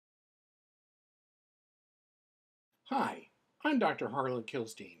Hi, I'm Dr. Harlan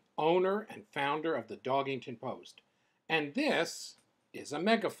Kilstein, owner and founder of the DogingtonPost, and this is a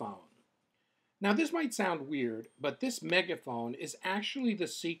megaphone. Now, this might sound weird, but this megaphone is actually the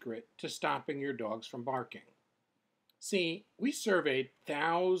secret to stopping your dogs from barking. See, we surveyed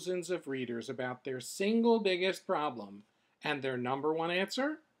thousands of readers about their single biggest problem, and their number one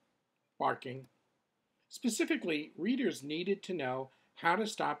answer? Barking. Specifically, readers needed to know how to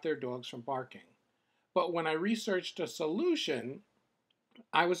stop their dogs from barking. But when I researched a solution,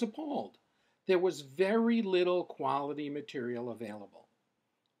 I was appalled. There was very little quality material available.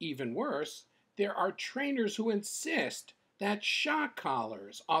 Even worse, there are trainers who insist that shock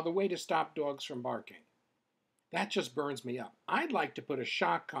collars are the way to stop dogs from barking. That just burns me up. I'd like to put a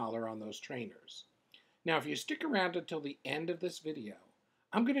shock collar on those trainers. Now, if you stick around until the end of this video,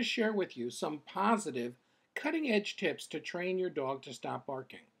 I'm going to share with you some positive, cutting-edge tips to train your dog to stop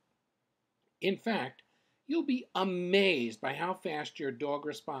barking. In fact, you'll be amazed by how fast your dog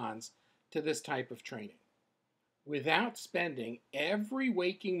responds to this type of training, without spending every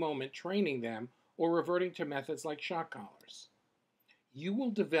waking moment training them or reverting to methods like shock collars. You will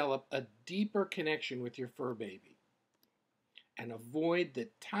develop a deeper connection with your fur baby and avoid the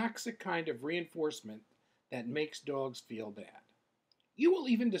toxic kind of reinforcement that makes dogs feel bad. You will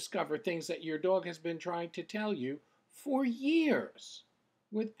even discover things that your dog has been trying to tell you for years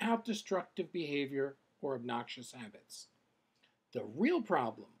without destructive behavior or obnoxious habits. The real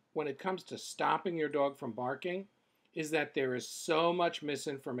problem when it comes to stopping your dog from barking is that there is so much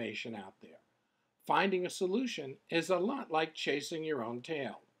misinformation out there. Finding a solution is a lot like chasing your own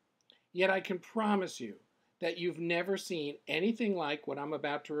tail. Yet I can promise you that you've never seen anything like what I'm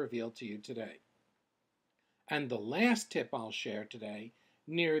about to reveal to you today. And the last tip I'll share today,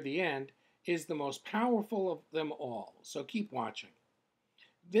 near the end, is the most powerful of them all, so keep watching.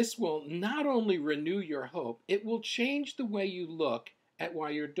 This will not only renew your hope, it will change the way you look at why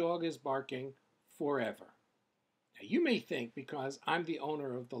your dog is barking forever. Now, you may think because I'm the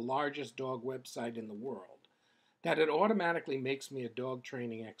owner of the largest dog website in the world, that it automatically makes me a dog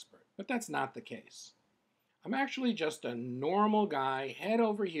training expert, but that's not the case. I'm actually just a normal guy, head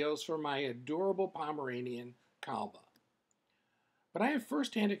over heels for my adorable Pomeranian, Kalba. But I have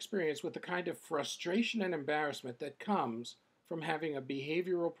firsthand experience with the kind of frustration and embarrassment that comes from having a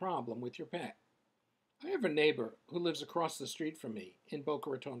behavioral problem with your pet. I have a neighbor who lives across the street from me in Boca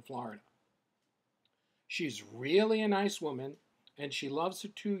Raton, Florida. She's really a nice woman, and she loves her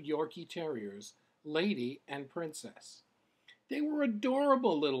two Yorkie Terriers, Lady and Princess. They were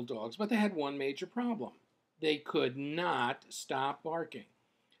adorable little dogs, but they had one major problem. They could not stop barking.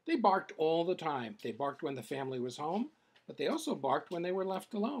 They barked all the time. They barked when the family was home, but they also barked when they were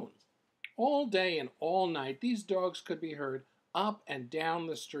left alone. All day and all night, these dogs could be heard up and down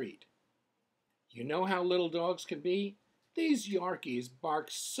the street. You know how little dogs can be? These Yorkies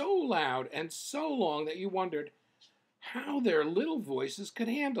barked so loud and so long that you wondered how their little voices could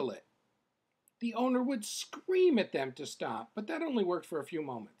handle it. The owner would scream at them to stop, but that only worked for a few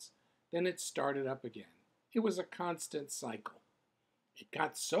moments. Then it started up again. It was a constant cycle. It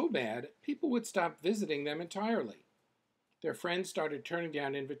got so bad, people would stop visiting them entirely. Their friends started turning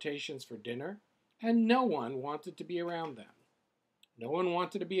down invitations for dinner, and no one wanted to be around them. No one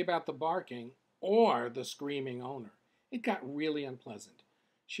wanted to be about the barking or the screaming owner. It got really unpleasant.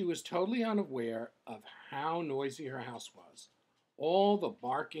 She was totally unaware of how noisy her house was. All the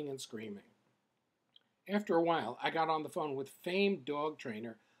barking and screaming. After a while, I got on the phone with famed dog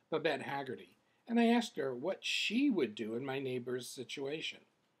trainer Babette Haggerty, and I asked her what she would do in my neighbor's situation.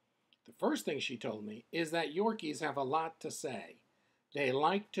 The first thing she told me is that Yorkies have a lot to say. They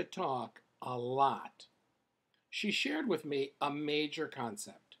like to talk a lot. She shared with me a major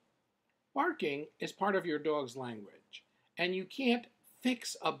concept. Barking is part of your dog's language, and you can't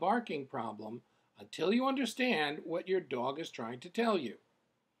fix a barking problem until you understand what your dog is trying to tell you.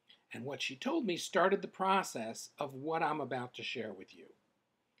 And what she told me started the process of what I'm about to share with you.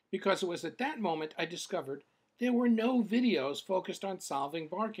 Because it was at that moment I discovered there were no videos focused on solving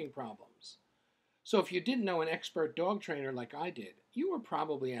barking problems. So if you didn't know an expert dog trainer like I did, you were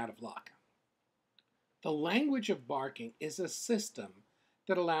probably out of luck. The language of barking is a system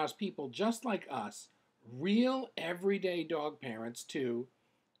that allows people just like us, real everyday dog parents, to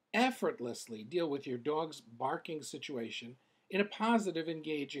effortlessly deal with your dog's barking situation in a positive,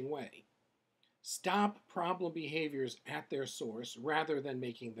 engaging way. Stop problem behaviors at their source rather than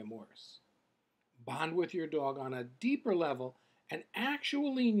making them worse. Bond with your dog on a deeper level and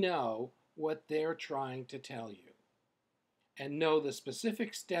actually know what they're trying to tell you. And know the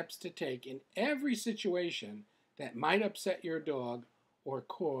specific steps to take in every situation that might upset your dog or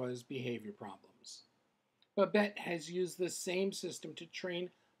cause behavior problems. Babette has used the same system to train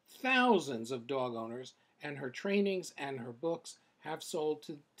thousands of dog owners, and her trainings and her books have sold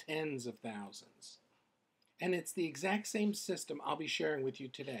to tens of thousands. And it's the exact same system I'll be sharing with you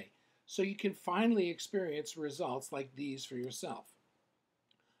today, so you can finally experience results like these for yourself.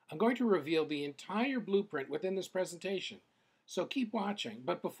 I'm going to reveal the entire blueprint within this presentation, so keep watching.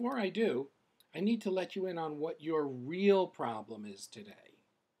 But before I do, I need to let you in on what your real problem is today.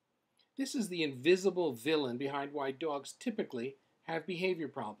 This is the invisible villain behind why dogs typically have behavior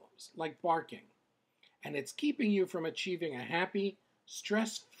problems, like barking. And it's keeping you from achieving a happy,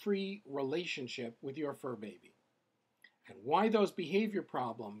 stress-free relationship with your fur baby. And why those behavior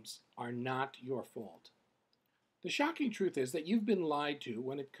problems are not your fault. The shocking truth is that you've been lied to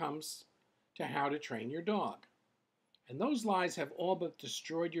when it comes to how to train your dog. And those lies have all but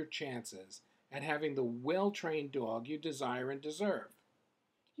destroyed your chances at having the well-trained dog you desire and deserve.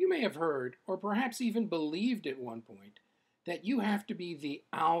 You may have heard, or perhaps even believed at one point, that you have to be the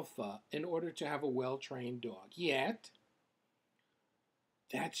alpha in order to have a well-trained dog. Yet,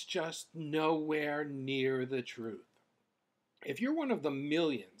 that's just nowhere near the truth. If you're one of the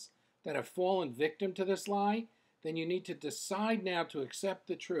millions that have fallen victim to this lie, then you need to decide now to accept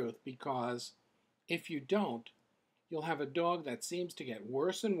the truth, because if you don't, you'll have a dog that seems to get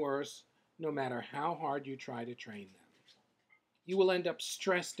worse and worse no matter how hard you try to train them. You will end up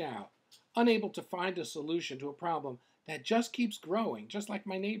stressed out, unable to find a solution to a problem that just keeps growing, just like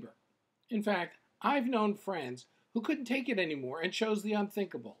my neighbor. In fact, I've known friends who couldn't take it anymore and chose the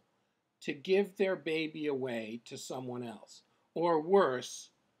unthinkable, to give their baby away to someone else, or worse,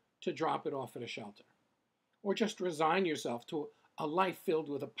 to drop it off at a shelter. Or just resign yourself to a life filled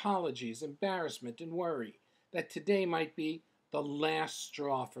with apologies, embarrassment, and worry that today might be the last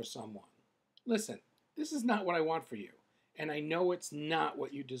straw for someone. Listen, this is not what I want for you, and I know it's not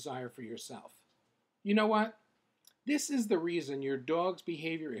what you desire for yourself. You know what? This is the reason your dog's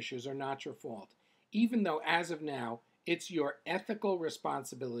behavior issues are not your fault, even though as of now, it's your ethical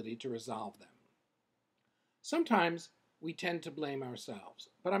responsibility to resolve them. Sometimes we tend to blame ourselves,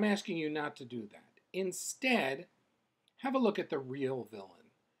 but I'm asking you not to do that. Instead, have a look at the real villain.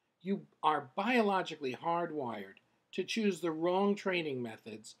 You are biologically hardwired to choose the wrong training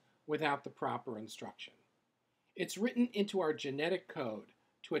methods without the proper instruction. It's written into our genetic code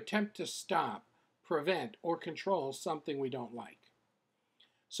to attempt to stop, prevent, or control something we don't like.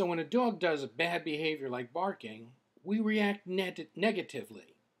 So when a dog does bad behavior like barking, we react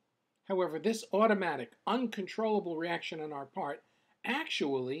negatively. However, this automatic, uncontrollable reaction on our part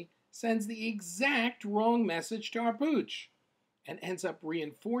actually sends the exact wrong message to our pooch and ends up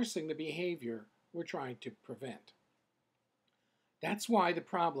reinforcing the behavior we're trying to prevent. That's why the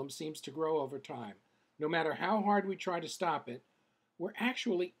problem seems to grow over time. No matter how hard we try to stop it, we're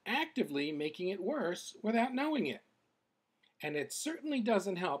actually actively making it worse without knowing it. And it certainly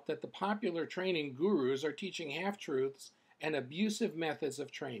doesn't help that the popular training gurus are teaching half-truths and abusive methods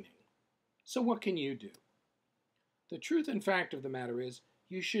of training. So what can you do? The truth and fact of the matter is,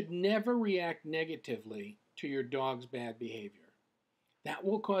 you should never react negatively to your dog's bad behavior. That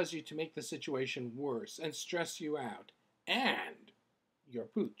will cause you to make the situation worse and stress you out, and your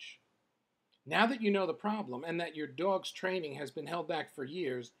pooch. Now that you know the problem and that your dog's training has been held back for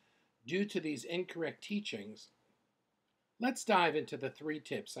years due to these incorrect teachings, let's dive into the 3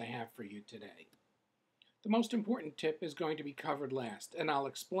 tips I have for you today. The most important tip is going to be covered last, and I'll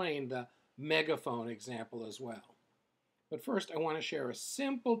explain the megaphone example as well. But first, I want to share a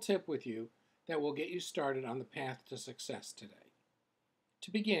simple tip with you that will get you started on the path to success today.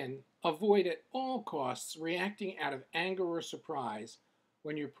 To begin, avoid at all costs reacting out of anger or surprise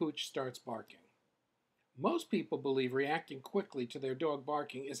when your pooch starts barking. Most people believe reacting quickly to their dog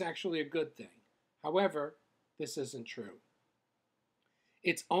barking is actually a good thing. However, this isn't true.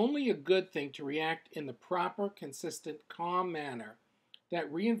 It's only a good thing to react in the proper, consistent, calm manner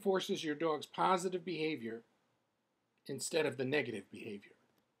that reinforces your dog's positive behavior instead of the negative behavior.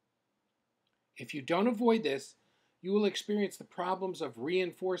 If you don't avoid this, you will experience the problems of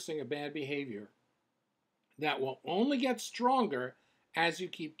reinforcing a bad behavior that will only get stronger as you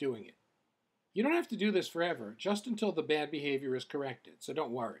keep doing it. You don't have to do this forever, just until the bad behavior is corrected, so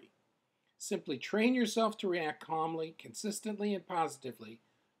don't worry. Simply train yourself to react calmly, consistently, and positively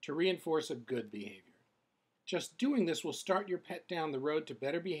to reinforce a good behavior. Just doing this will start your pet down the road to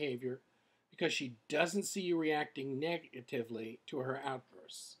better behavior because she doesn't see you reacting negatively to her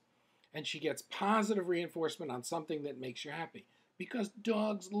outbursts. And she gets positive reinforcement on something that makes you happy, because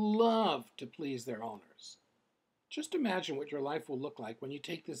dogs love to please their owners. Just imagine what your life will look like when you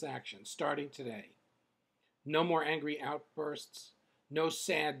take this action, starting today. No more angry outbursts, no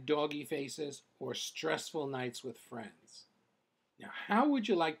sad doggy faces, or stressful nights with friends. Now, how would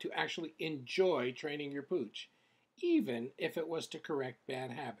you like to actually enjoy training your pooch, even if it was to correct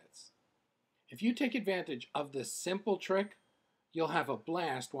bad habits? If you take advantage of this simple trick, you'll have a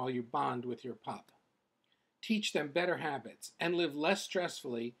blast while you bond with your pup. Teach them better habits and live less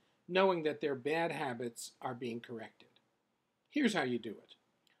stressfully, knowing that their bad habits are being corrected. Here's how you do it.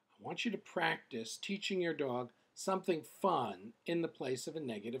 I want you to practice teaching your dog something fun in the place of a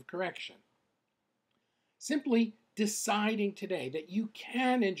negative correction. Simply deciding today that you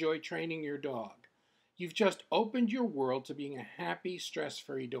can enjoy training your dog. You've just opened your world to being a happy,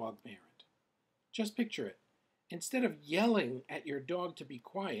 stress-free dog parent. Just picture it. Instead of yelling at your dog to be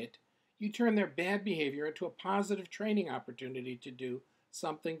quiet, you turn their bad behavior into a positive training opportunity to do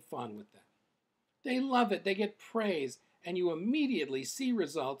something fun with them. They love it, they get praise, and you immediately see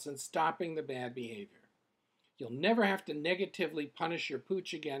results in stopping the bad behavior. You'll never have to negatively punish your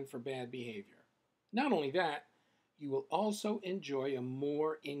pooch again for bad behavior. Not only that, you will also enjoy a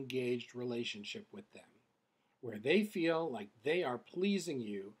more engaged relationship with them, where they feel like they are pleasing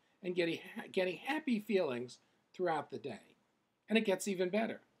you and getting happy feelings throughout the day. And it gets even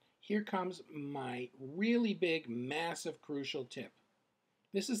better. Here comes my really big, massive, crucial tip.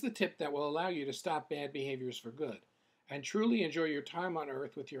 This is the tip that will allow you to stop bad behaviors for good and truly enjoy your time on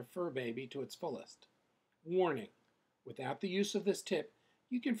earth with your fur baby to its fullest. Warning, without the use of this tip,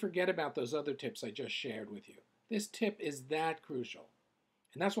 you can forget about those other tips I just shared with you. This tip is that crucial.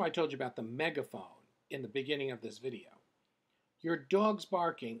 And that's why I told you about the megaphone in the beginning of this video. Your dog's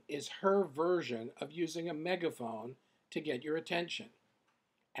barking is her version of using a megaphone to get your attention.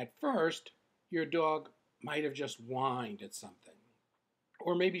 At first, your dog might have just whined at something.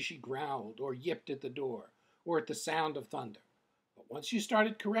 Or maybe she growled or yipped at the door or at the sound of thunder. But once you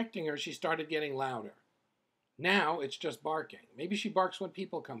started correcting her, she started getting louder. Now it's just barking. Maybe she barks when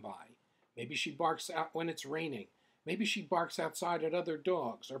people come by. Maybe she barks out when it's raining. Maybe she barks outside at other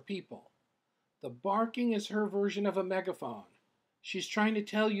dogs or people. The barking is her version of a megaphone. She's trying to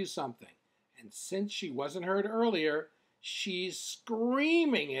tell you something. And since she wasn't heard earlier, she's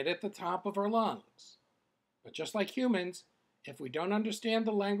screaming it at the top of her lungs. But just like humans, if we don't understand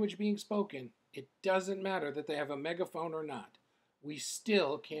the language being spoken, it doesn't matter that they have a megaphone or not. We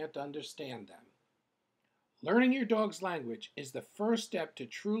still can't understand them. Learning your dog's language is the first step to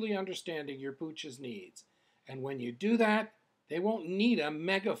truly understanding your pooch's needs. And when you do that, they won't need a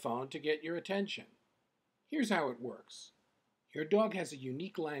megaphone to get your attention. Here's how it works. Your dog has a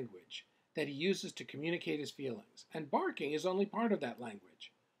unique language that he uses to communicate his feelings, and barking is only part of that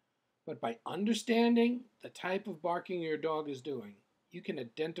language. But by understanding the type of barking your dog is doing, you can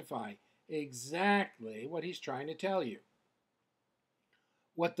identify exactly what he's trying to tell you,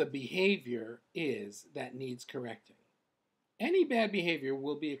 what the behavior is that needs correcting. Any bad behavior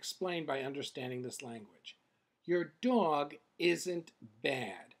will be explained by understanding this language. Your dog isn't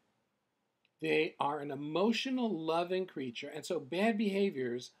bad. They are an emotional, loving creature, and so bad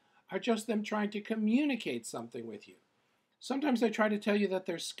behaviors are just them trying to communicate something with you. Sometimes they try to tell you that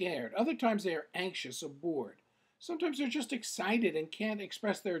they're scared. Other times they are anxious or bored. Sometimes they're just excited and can't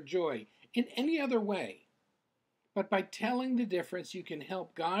express their joy in any other way. But by telling the difference, you can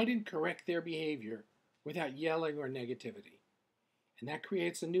help guide and correct their behavior without yelling or negativity. And that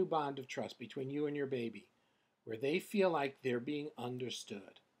creates a new bond of trust between you and your baby, where they feel like they're being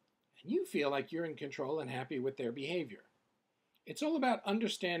understood. And you feel like you're in control and happy with their behavior. It's all about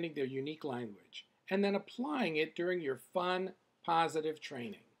understanding their unique language and then applying it during your fun, positive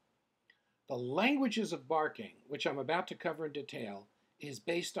training. The languages of barking, which I'm about to cover in detail, is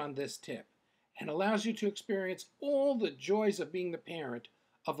based on this tip and allows you to experience all the joys of being the parent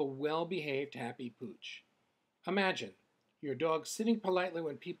of a well-behaved, happy pooch. Imagine your dog sitting politely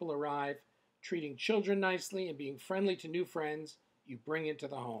when people arrive, treating children nicely, and being friendly to new friends you bring into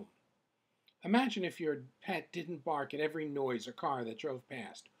the home. Imagine if your pet didn't bark at every noise or car that drove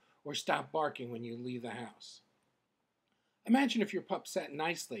past, or stopped barking when you leave the house. Imagine if your pup sat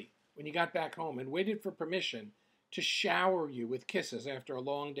nicely when you got back home and waited for permission to shower you with kisses after a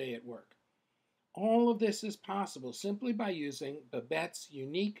long day at work. All of this is possible simply by using Babette's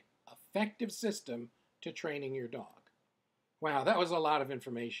unique, effective system to training your dog. Wow, that was a lot of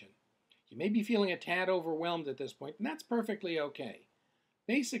information. You may be feeling a tad overwhelmed at this point, and that's perfectly okay.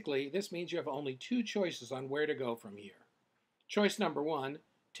 Basically, this means you have only two choices on where to go from here. Choice number one,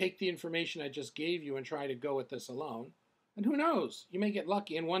 take the information I just gave you and try to go at this alone. And who knows, you may get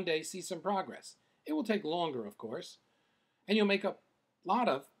lucky and one day see some progress. It will take longer, of course, and you'll make a lot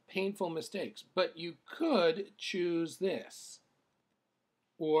of painful mistakes. But you could choose this.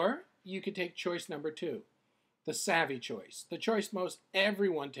 Or you could take choice number two. The savvy choice, the choice most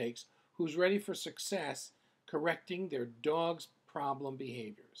everyone takes who's ready for success correcting their dog's problem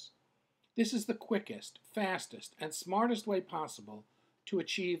behaviors. This is the quickest, fastest, and smartest way possible to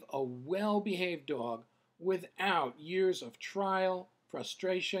achieve a well-behaved dog without years of trial,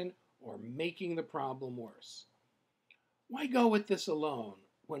 frustration, or making the problem worse. Why go with this alone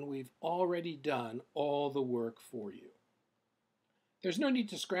when we've already done all the work for you? There's no need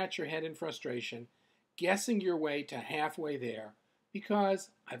to scratch your head in frustration, guessing your way to halfway there, because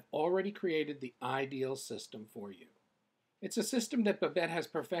I've already created the ideal system for you. It's a system that Babette has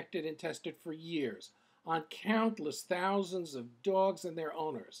perfected and tested for years on countless thousands of dogs and their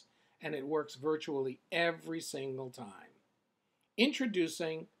owners, and it works virtually every single time.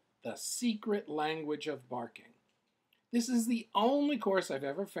 Introducing the secret language of barking. This is the only course I've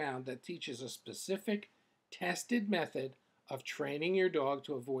ever found that teaches a specific, tested method of training your dog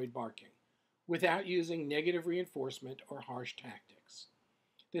to avoid barking without using negative reinforcement or harsh tactics.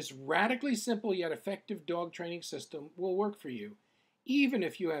 This radically simple yet effective dog training system will work for you, even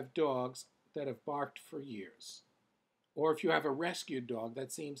if you have dogs that have barked for years, or if you have a rescued dog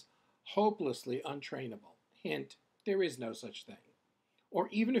that seems hopelessly untrainable. Hint, there is no such thing. Or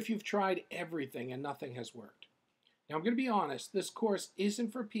even if you've tried everything and nothing has worked. Now, I'm going to be honest, this course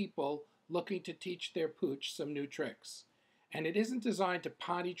isn't for people looking to teach their pooch some new tricks, and it isn't designed to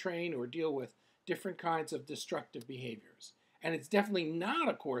potty train or deal with different kinds of destructive behaviors. And it's definitely not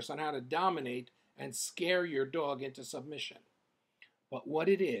a course on how to dominate and scare your dog into submission. But what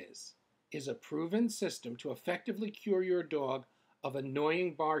it is a proven system to effectively cure your dog of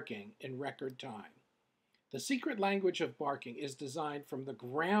annoying barking in record time. The secret language of barking is designed from the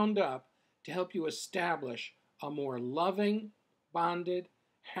ground up to help you establish a more loving, bonded,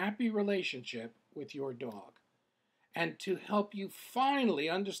 happy relationship with your dog, and to help you finally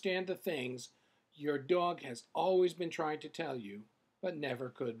understand the things your dog has always been trying to tell you, but never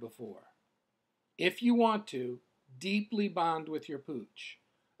could before. If you want to, deeply bond with your pooch,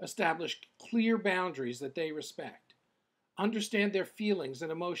 establish clear boundaries that they respect, understand their feelings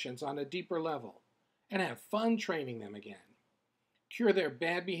and emotions on a deeper level, and have fun training them again, cure their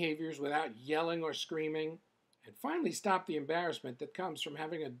bad behaviors without yelling or screaming, and finally stop the embarrassment that comes from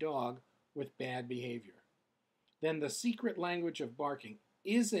having a dog with bad behavior. Then the secret language of barking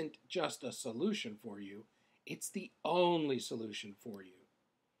isn't just a solution for you, it's the only solution for you.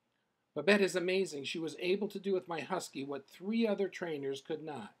 Babette is amazing. She was able to do with my husky what 3 other trainers could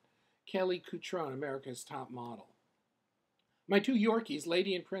not. Kelly Coutron, America's top model. My 2 Yorkies,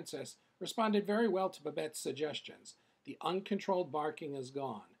 Lady and Princess, responded very well to Babette's suggestions. The uncontrolled barking is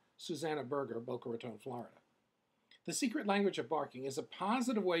gone. Susanna Berger, Boca Raton, Florida. The secret language of barking is a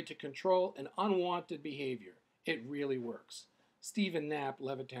positive way to control an unwanted behavior. It really works. Stephen Knapp,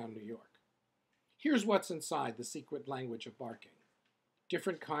 Levittown, New York. Here's what's inside the secret language of barking.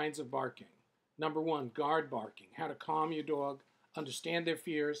 Different kinds of barking. Number 1, guard barking. How to calm your dog, understand their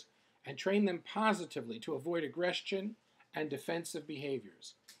fears, and train them positively to avoid aggression and defensive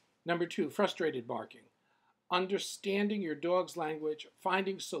behaviors. Number 2, frustrated barking. Understanding your dog's language,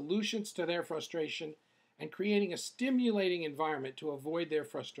 finding solutions to their frustration, and creating a stimulating environment to avoid their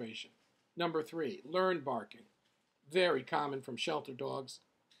frustration. Number 3, learned barking. Very common from shelter dogs.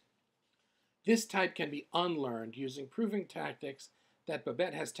 This type can be unlearned using proven tactics that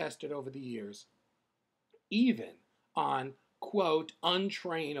Babette has tested over the years, even on, quote,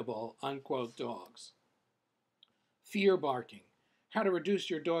 untrainable, unquote, dogs. Fear barking. How to reduce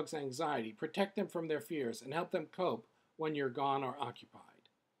your dog's anxiety, protect them from their fears, and help them cope when you're gone or occupied.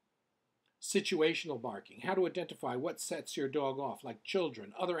 Situational barking. How to identify what sets your dog off, like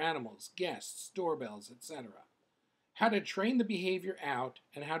children, other animals, guests, doorbells, etc. How to train the behavior out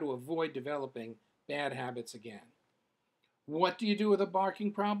and how to avoid developing bad habits again. What do you do with a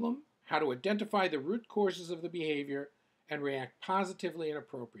barking problem? How to identify the root causes of the behavior and react positively and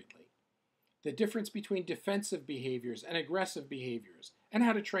appropriately. The difference between defensive behaviors and aggressive behaviors, and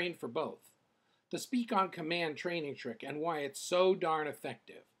how to train for both. The speak on command training trick and why it's so darn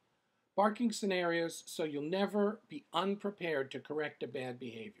effective. Barking scenarios so you'll never be unprepared to correct a bad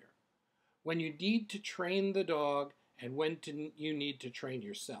behavior. When you need to train the dog and when you need to train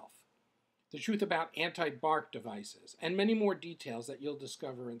yourself. The truth about anti-bark devices, and many more details that you'll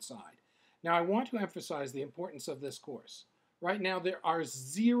discover inside. Now, I want to emphasize the importance of this course. Right now, there are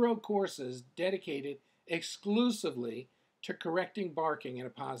 0 courses dedicated exclusively to correcting barking in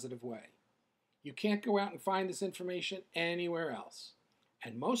a positive way. You can't go out and find this information anywhere else.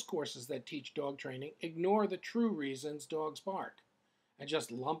 And most courses that teach dog training ignore the true reasons dogs bark and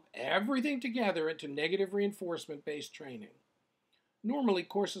just lump everything together into negative reinforcement-based training. Normally,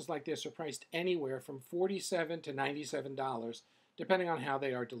 courses like this are priced anywhere from $47 to $97, depending on how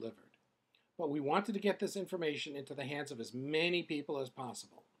they are delivered. But we wanted to get this information into the hands of as many people as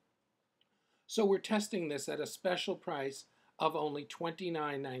possible. So we're testing this at a special price of only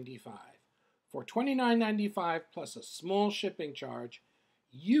 $29.95. For $29.95 plus a small shipping charge,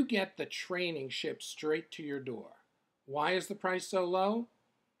 you get the training shipped straight to your door. Why is the price so low?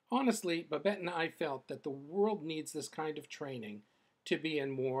 Honestly, Babette and I felt that the world needs this kind of training to be in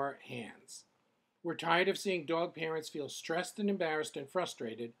more hands. We're tired of seeing dog parents feel stressed and embarrassed and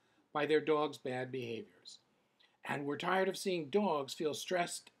frustrated by their dog's bad behaviors. And we're tired of seeing dogs feel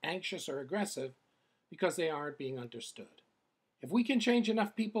stressed, anxious, or aggressive because they aren't being understood. If we can change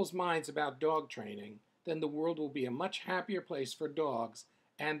enough people's minds about dog training, then the world will be a much happier place for dogs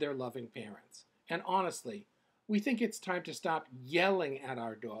and their loving parents. And honestly, we think it's time to stop yelling at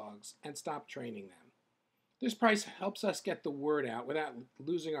our dogs and stop training them. This price helps us get the word out without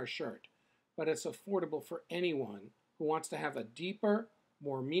losing our shirt, but it's affordable for anyone who wants to have a deeper,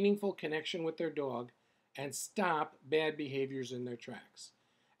 more meaningful connection with their dog and stop bad behaviors in their tracks.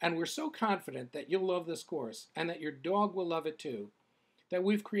 And we're so confident that you'll love this course and that your dog will love it too, that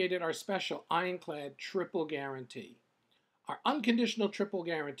we've created our special ironclad triple guarantee. Our unconditional triple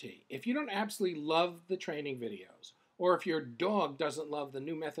guarantee. If you don't absolutely love the training videos, or if your dog doesn't love the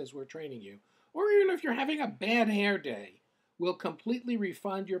new methods we're training you, or even if you're having a bad hair day, we'll completely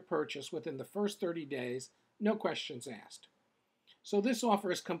refund your purchase within the first 30 days, no questions asked. So this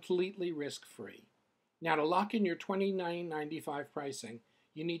offer is completely risk-free. Now to lock in your $29.95 pricing,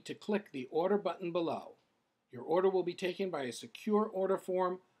 you need to click the order button below. Your order will be taken by a secure order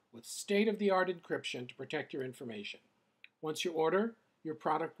form with state-of-the-art encryption to protect your information. Once you order, your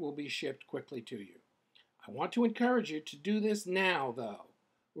product will be shipped quickly to you. I want to encourage you to do this now, though.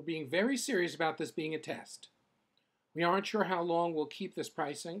 We're being very serious about this being a test. We aren't sure how long we'll keep this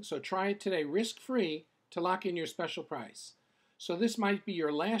pricing, so try it today risk-free to lock in your special price. So this might be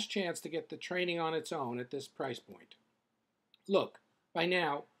your last chance to get the training on its own at this price point. Look, by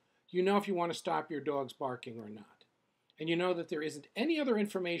now, you know if you want to stop your dog's barking or not. And you know that there isn't any other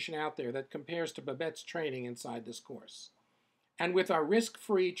information out there that compares to Babette's training inside this course. And with our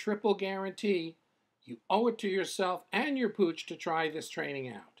risk-free triple guarantee, you owe it to yourself and your pooch to try this training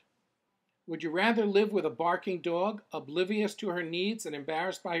out. Would you rather live with a barking dog, oblivious to her needs and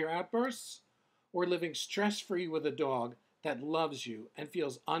embarrassed by your outbursts? Or living stress-free with a dog that loves you and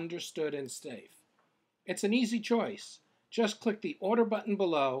feels understood and safe? It's an easy choice. Just click the order button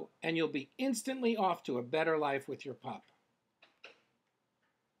below and you'll be instantly off to a better life with your pup.